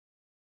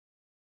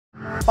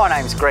My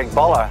name's Greg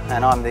Boller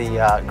and I'm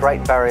the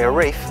Great Barrier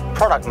Reef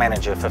Product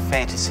Manager for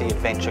Fantasy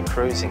Adventure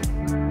Cruising.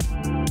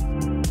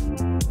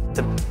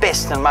 The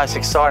best and most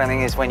exciting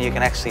thing is when you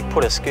can actually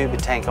put a scuba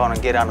tank on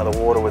and get under the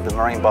water with the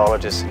marine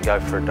biologists and go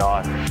for a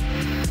dive.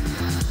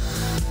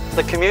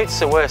 The commute's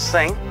the worst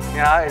thing, you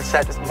know, it's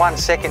that 1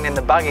 second in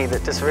the buggy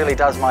that just really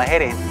does my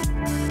head in.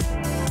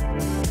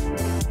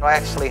 I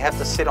actually have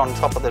to sit on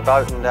top of the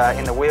boat and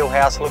in the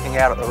wheelhouse looking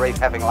out at the reef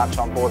having lunch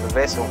on board the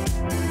vessel.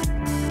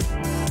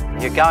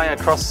 You're going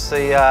across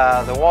the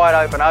wide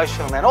open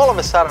ocean and then all of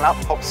a sudden up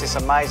pops this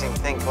amazing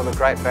thing called the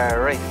Great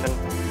Barrier Reef,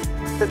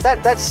 and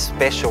that's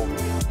special.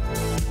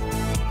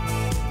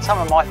 Some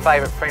of my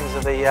favourite friends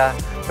are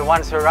the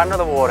ones who are under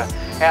the water.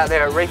 Out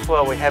there at Reef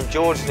World we have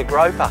George the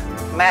Groper,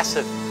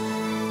 massive.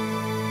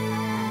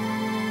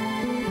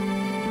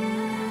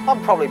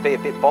 I'd probably be a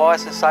bit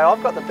biased and say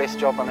I've got the best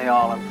job on the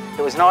island.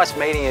 It was nice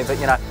meeting you, but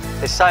you know,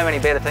 there's so many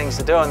better things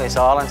to do on this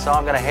island, so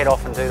I'm going to head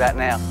off and do that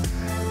now.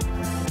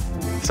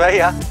 See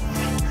ya.